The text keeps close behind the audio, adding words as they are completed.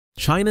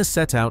China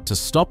set out to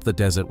stop the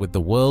desert with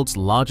the world's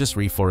largest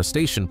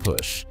reforestation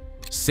push,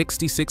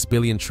 66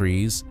 billion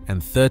trees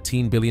and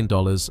 $13 billion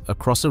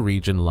across a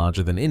region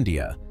larger than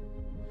India.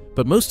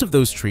 But most of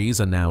those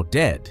trees are now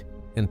dead,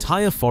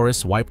 entire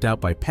forests wiped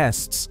out by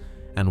pests,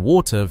 and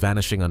water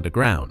vanishing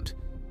underground.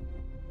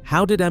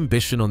 How did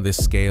ambition on this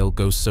scale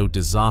go so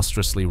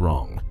disastrously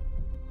wrong?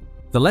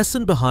 The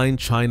lesson behind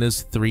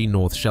China's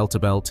Three-North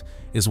Shelterbelt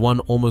is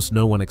one almost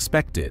no one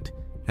expected,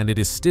 and it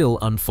is still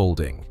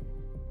unfolding.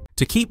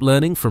 To keep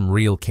learning from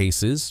real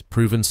cases,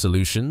 proven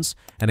solutions,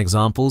 and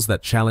examples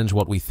that challenge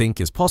what we think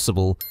is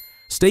possible,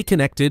 stay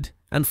connected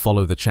and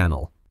follow the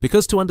channel.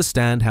 Because to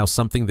understand how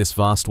something this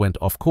vast went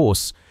off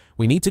course,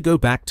 we need to go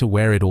back to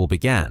where it all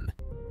began.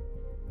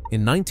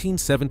 In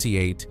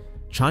 1978,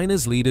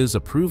 China's leaders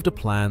approved a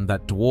plan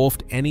that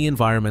dwarfed any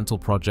environmental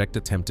project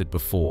attempted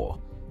before.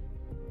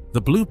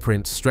 The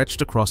blueprint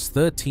stretched across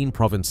 13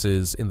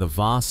 provinces in the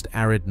vast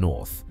arid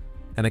north,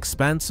 an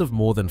expanse of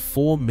more than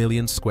 4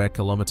 million square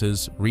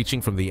kilometers reaching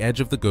from the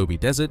edge of the Gobi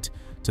Desert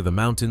to the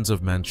mountains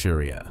of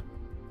Manchuria.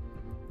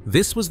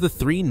 This was the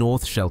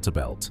Three-North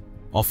Shelterbelt,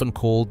 often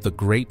called the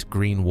Great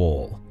Green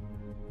Wall.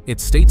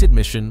 Its stated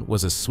mission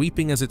was as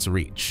sweeping as its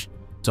reach: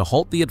 to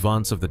halt the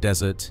advance of the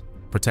desert,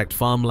 protect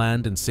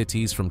farmland and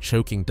cities from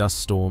choking dust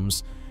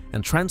storms,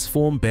 and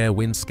transform bare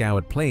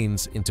wind-scoured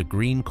plains into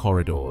green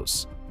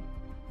corridors.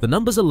 The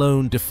numbers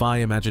alone defy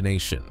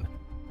imagination.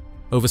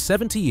 Over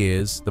 70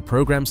 years, the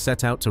program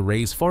set out to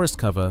raise forest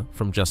cover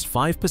from just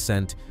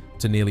 5%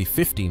 to nearly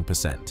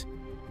 15%,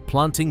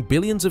 planting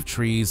billions of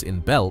trees in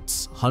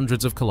belts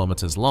hundreds of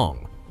kilometers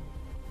long.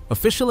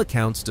 Official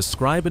accounts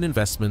describe an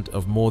investment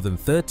of more than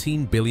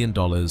 $13 billion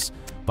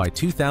by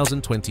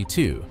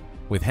 2022,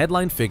 with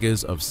headline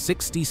figures of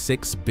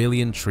 66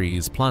 billion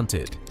trees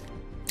planted.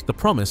 The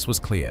promise was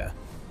clear: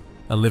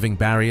 a living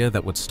barrier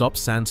that would stop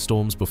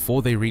sandstorms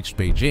before they reached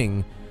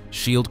Beijing,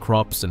 shield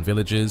crops and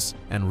villages,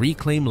 and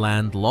reclaim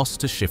land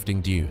lost to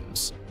shifting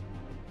dunes.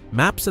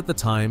 Maps at the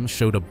time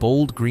showed a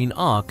bold green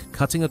arc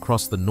cutting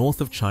across the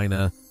north of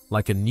China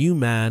like a new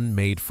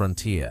man-made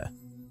frontier.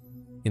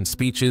 In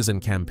speeches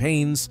and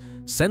campaigns,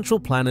 central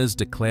planners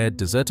declared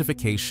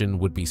desertification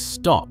would be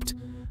stopped,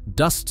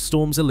 dust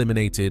storms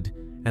eliminated,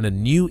 and a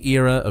new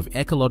era of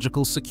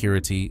ecological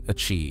security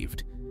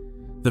achieved.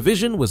 The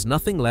vision was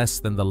nothing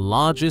less than the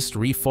largest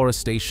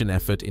reforestation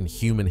effort in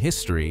human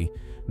history,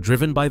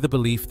 driven by the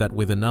belief that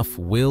with enough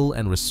will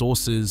and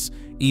resources,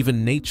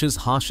 even nature's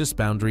harshest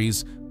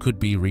boundaries could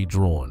be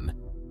redrawn.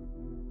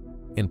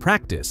 In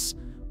practice,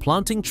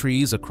 planting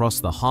trees across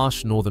the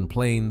harsh northern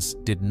plains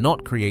did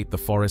not create the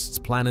forests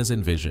planners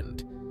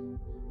envisioned.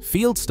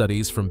 Field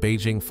studies from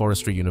Beijing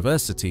Forestry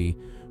University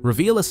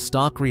reveal a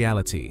stark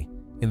reality.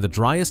 In the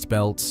driest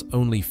belts,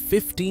 only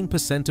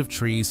 15% of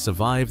trees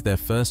survived their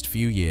first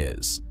few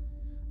years.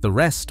 The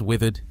rest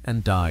withered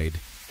and died,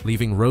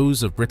 leaving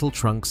rows of brittle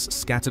trunks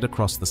scattered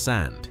across the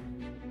sand.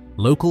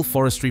 Local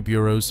forestry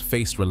bureaus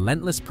faced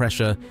relentless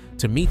pressure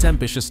to meet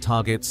ambitious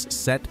targets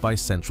set by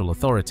central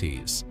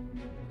authorities.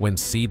 When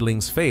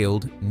seedlings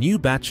failed, new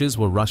batches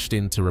were rushed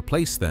in to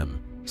replace them,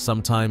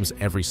 sometimes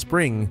every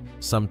spring,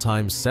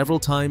 sometimes several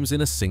times in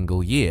a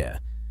single year.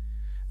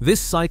 This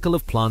cycle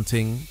of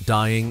planting,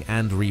 dying,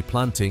 and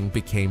replanting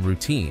became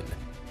routine.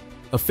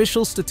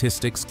 Official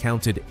statistics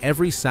counted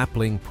every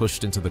sapling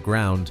pushed into the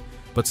ground,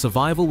 but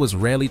survival was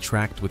rarely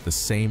tracked with the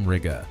same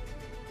rigor.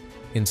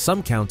 In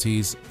some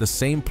counties, the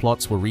same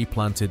plots were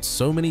replanted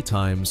so many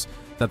times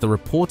that the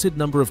reported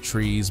number of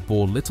trees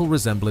bore little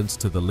resemblance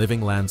to the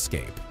living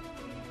landscape.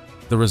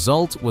 The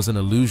result was an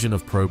illusion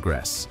of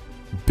progress.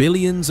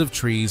 Billions of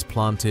trees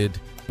planted,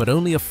 but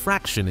only a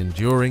fraction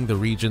enduring the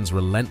region's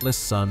relentless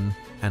sun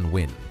and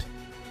wind.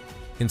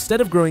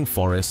 Instead of growing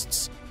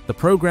forests, the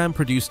program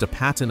produced a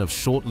pattern of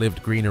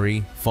short-lived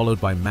greenery followed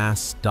by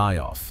mass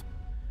die-off,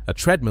 a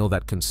treadmill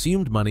that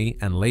consumed money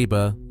and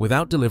labor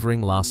without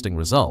delivering lasting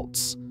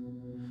results.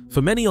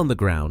 For many on the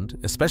ground,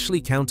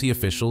 especially county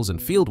officials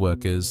and field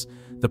workers,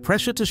 the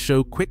pressure to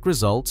show quick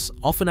results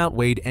often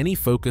outweighed any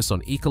focus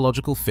on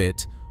ecological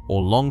fit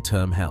or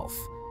long-term health.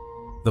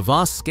 The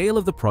vast scale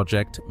of the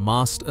project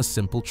masked a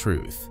simple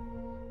truth.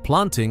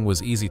 Planting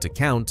was easy to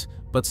count,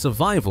 but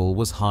survival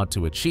was hard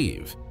to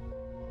achieve.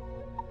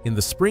 In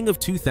the spring of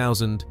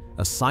 2000,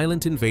 a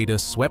silent invader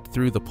swept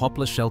through the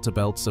poplar shelter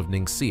belts of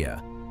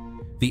Ningxia.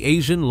 The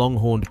Asian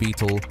longhorned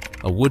beetle,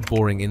 a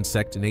wood-boring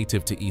insect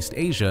native to East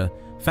Asia,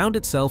 found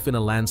itself in a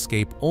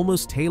landscape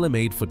almost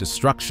tailor-made for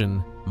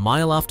destruction,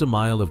 mile after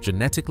mile of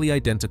genetically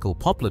identical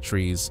poplar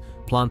trees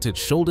planted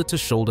shoulder to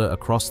shoulder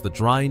across the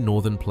dry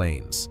northern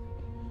plains.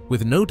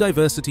 With no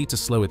diversity to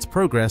slow its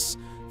progress,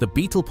 the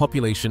beetle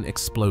population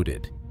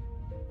exploded.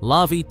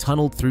 Larvae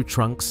tunneled through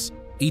trunks,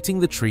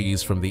 eating the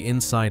trees from the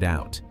inside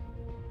out.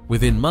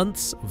 Within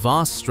months,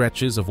 vast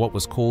stretches of what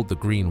was called the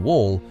Green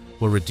Wall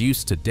were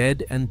reduced to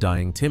dead and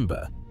dying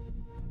timber.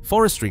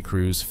 Forestry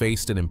crews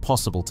faced an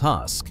impossible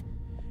task.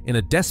 In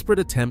a desperate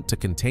attempt to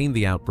contain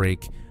the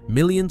outbreak,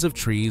 millions of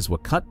trees were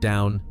cut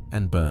down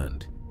and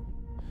burned.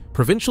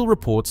 Provincial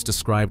reports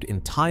described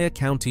entire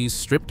counties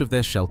stripped of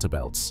their shelter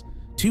belts,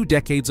 2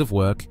 decades of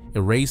work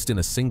erased in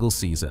a single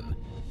season.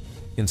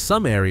 In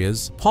some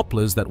areas,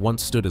 poplars that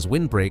once stood as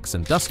windbreaks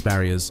and dust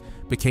barriers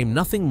became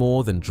nothing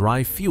more than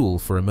dry fuel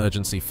for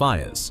emergency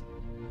fires.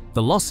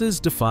 The losses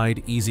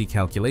defied easy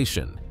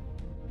calculation.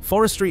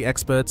 Forestry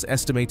experts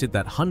estimated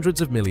that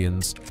hundreds of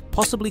millions,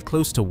 possibly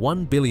close to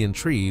 1 billion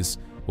trees,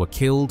 were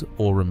killed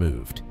or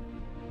removed.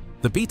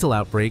 The beetle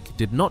outbreak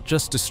did not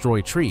just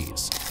destroy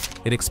trees,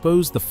 it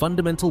exposed the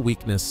fundamental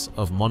weakness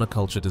of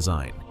monoculture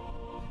design.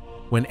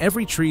 When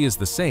every tree is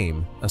the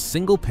same, a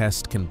single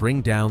pest can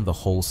bring down the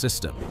whole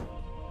system.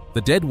 The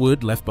dead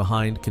wood left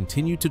behind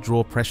continued to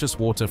draw precious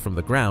water from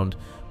the ground,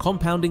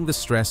 compounding the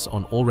stress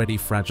on already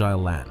fragile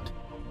land.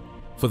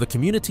 For the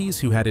communities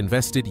who had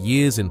invested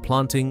years in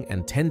planting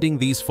and tending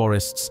these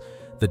forests,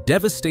 the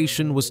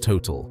devastation was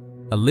total,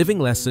 a living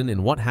lesson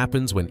in what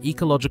happens when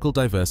ecological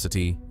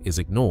diversity is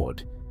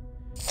ignored.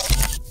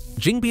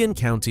 Jingbian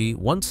County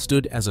once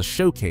stood as a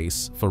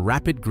showcase for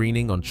rapid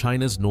greening on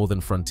China's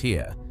northern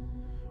frontier.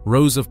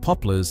 Rows of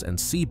poplars and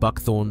sea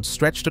buckthorn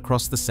stretched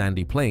across the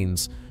sandy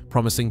plains,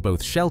 promising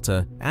both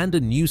shelter and a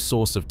new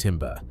source of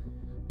timber.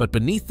 But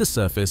beneath the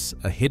surface,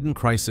 a hidden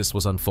crisis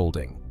was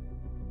unfolding.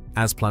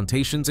 As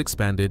plantations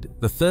expanded,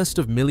 the thirst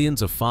of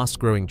millions of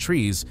fast-growing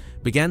trees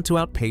began to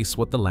outpace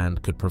what the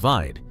land could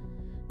provide.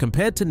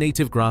 Compared to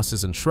native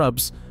grasses and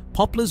shrubs,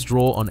 poplars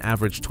draw on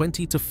average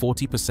 20 to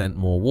 40%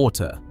 more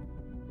water.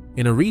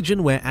 In a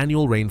region where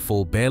annual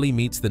rainfall barely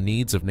meets the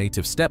needs of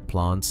native steppe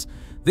plants,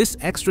 this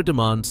extra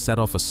demand set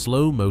off a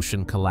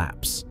slow-motion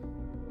collapse.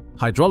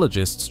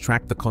 Hydrologists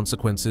tracked the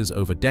consequences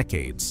over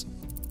decades.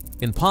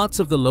 In parts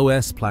of the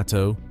Loess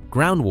Plateau,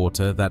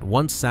 groundwater that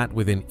once sat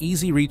within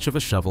easy reach of a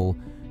shovel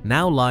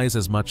now lies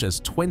as much as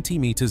 20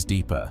 meters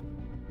deeper.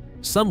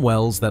 Some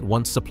wells that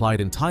once supplied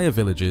entire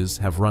villages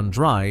have run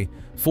dry,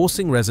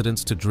 forcing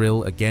residents to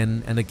drill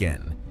again and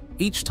again,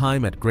 each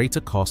time at greater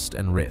cost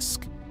and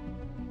risk.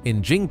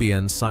 In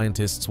Jingbian,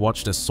 scientists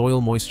watched as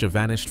soil moisture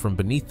vanished from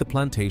beneath the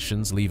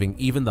plantations, leaving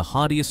even the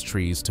hardiest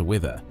trees to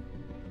wither.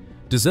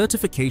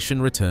 Desertification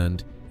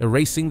returned,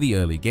 erasing the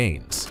early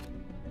gains.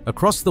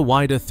 Across the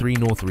wider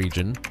Three-North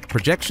region,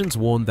 projections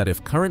warned that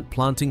if current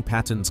planting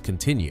patterns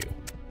continue,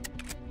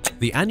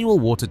 the annual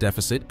water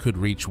deficit could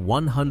reach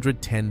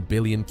 110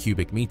 billion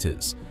cubic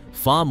meters,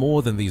 far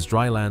more than these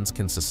drylands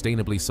can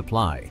sustainably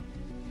supply.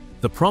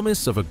 The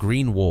promise of a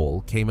green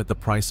wall came at the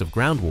price of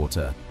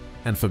groundwater,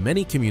 and for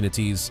many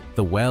communities,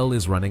 the well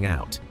is running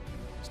out.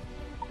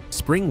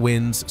 Spring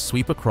winds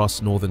sweep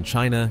across northern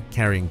China,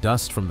 carrying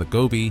dust from the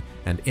Gobi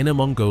and Inner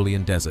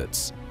Mongolian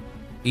deserts.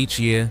 Each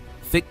year,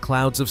 thick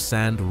clouds of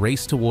sand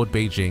race toward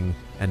Beijing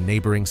and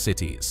neighboring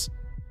cities.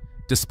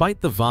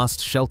 Despite the vast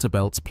shelter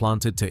belts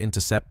planted to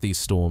intercept these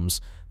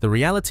storms, the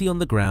reality on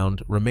the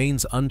ground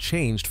remains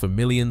unchanged for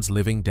millions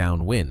living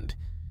downwind.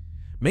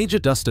 Major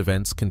dust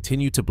events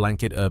continue to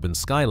blanket urban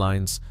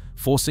skylines,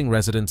 forcing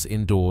residents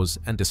indoors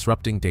and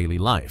disrupting daily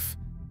life.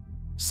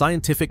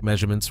 Scientific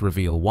measurements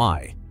reveal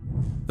why.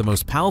 The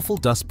most powerful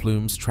dust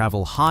plumes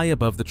travel high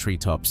above the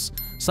treetops,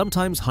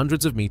 sometimes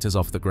hundreds of meters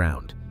off the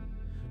ground.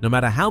 No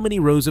matter how many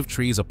rows of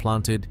trees are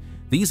planted,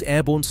 these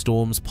airborne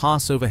storms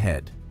pass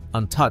overhead,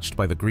 untouched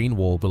by the green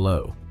wall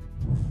below.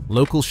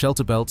 Local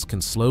shelter belts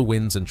can slow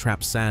winds and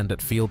trap sand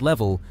at field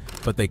level,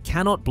 but they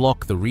cannot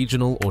block the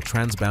regional or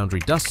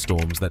transboundary dust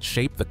storms that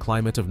shape the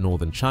climate of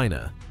northern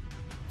China.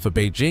 For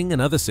Beijing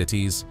and other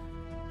cities,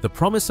 the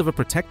promise of a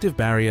protective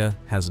barrier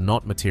has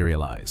not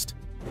materialized.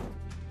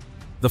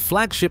 The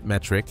flagship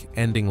metric,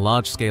 ending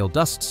large-scale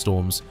dust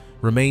storms,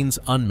 remains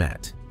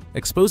unmet,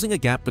 exposing a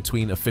gap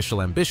between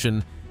official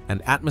ambition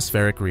and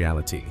atmospheric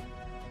reality.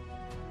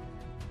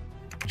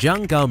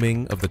 Jiang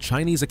Gaoming of the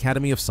Chinese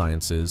Academy of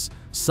Sciences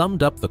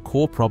summed up the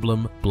core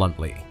problem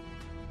bluntly.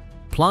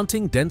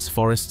 Planting dense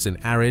forests in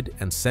arid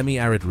and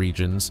semi-arid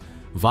regions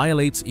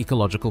violates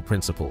ecological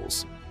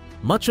principles.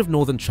 Much of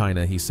northern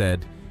China, he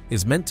said,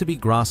 is meant to be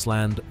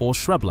grassland or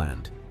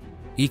shrubland,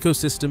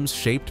 ecosystems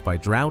shaped by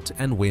drought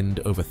and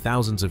wind over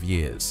thousands of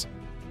years.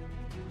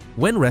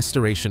 When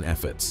restoration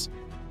efforts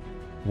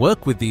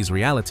work with these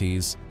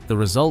realities, the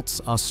results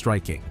are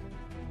striking.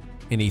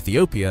 In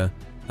Ethiopia,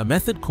 a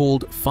method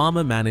called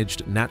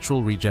farmer-managed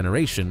natural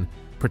regeneration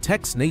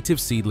protects native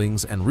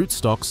seedlings and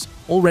rootstocks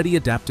already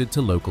adapted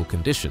to local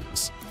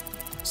conditions.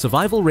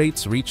 Survival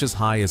rates reach as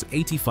high as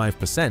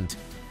 85%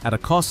 at a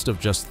cost of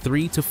just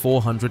 $300 to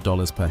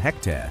 $400 per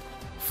hectare,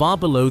 far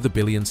below the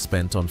billions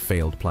spent on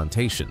failed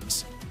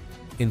plantations.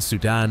 In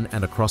Sudan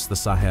and across the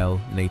Sahel,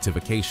 native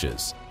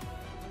acacias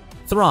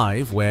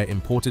thrive where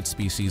imported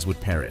species would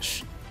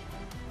perish.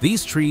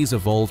 These trees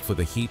evolved for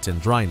the heat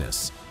and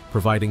dryness,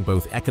 providing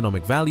both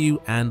economic value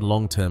and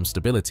long-term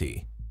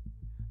stability.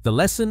 The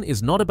lesson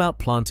is not about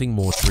planting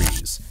more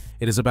trees,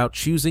 it is about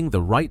choosing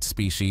the right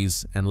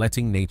species and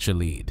letting nature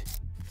lead.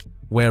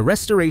 Where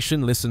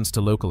restoration listens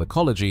to local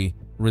ecology,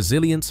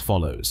 resilience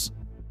follows.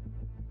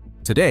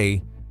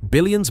 Today,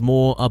 billions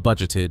more are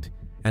budgeted,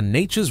 and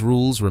nature's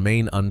rules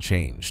remain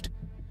unchanged.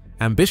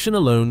 Ambition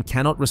alone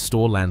cannot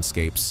restore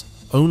landscapes,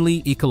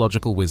 only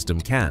ecological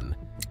wisdom can.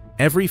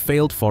 Every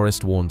failed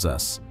forest warns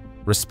us.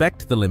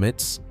 respect the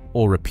limits,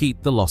 or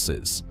repeat the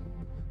losses.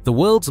 The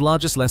world's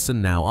largest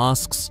lesson now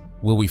asks,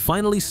 will we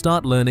finally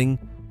start learning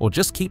or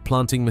just keep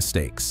planting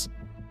mistakes?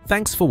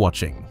 Thanks for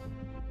watching.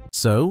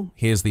 So,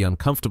 here's the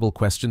uncomfortable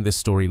question this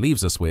story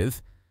leaves us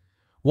with.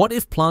 What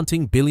if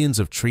planting billions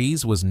of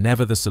trees was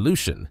never the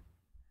solution?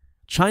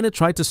 China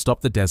tried to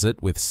stop the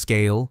desert with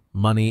scale,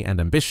 money, and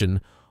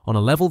ambition on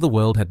a level the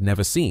world had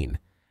never seen,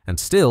 and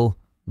still,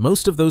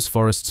 most of those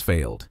forests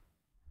failed.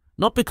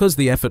 Not because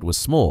the effort was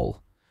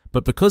small,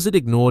 but because it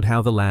ignored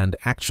how the land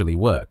actually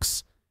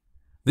works.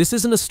 This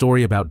isn't a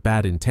story about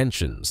bad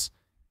intentions.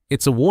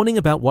 It's a warning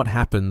about what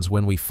happens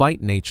when we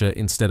fight nature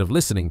instead of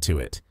listening to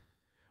it.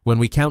 When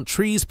we count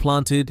trees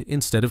planted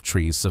instead of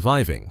trees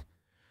surviving.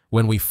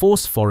 When we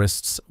force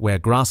forests where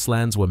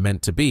grasslands were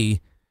meant to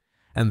be.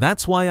 And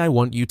that's why I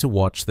want you to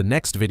watch the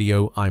next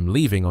video I'm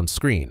leaving on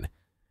screen.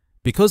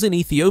 Because in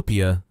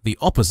Ethiopia, the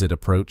opposite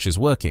approach is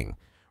working,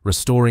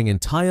 restoring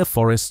entire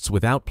forests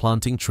without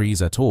planting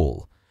trees at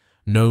all.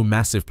 No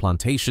massive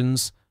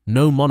plantations,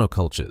 no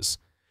monocultures.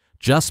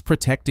 Just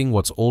protecting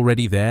what's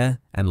already there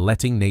and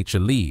letting nature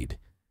lead.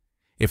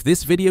 If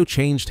this video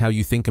changed how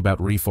you think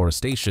about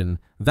reforestation,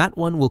 that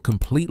one will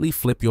completely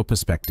flip your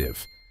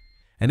perspective.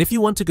 And if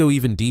you want to go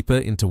even deeper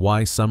into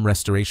why some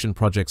restoration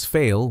projects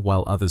fail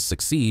while others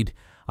succeed,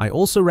 I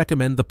also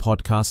recommend the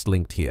podcast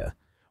linked here,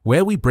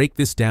 where we break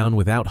this down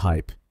without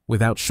hype,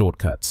 without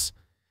shortcuts.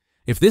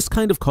 If this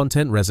kind of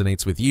content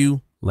resonates with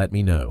you, let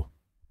me know.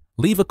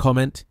 Leave a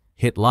comment,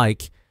 hit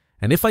like,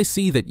 and if I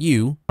see that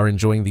you are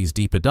enjoying these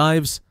deeper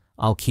dives,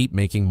 I'll keep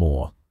making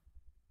more.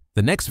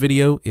 The next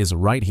video is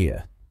right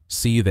here.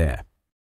 See you there.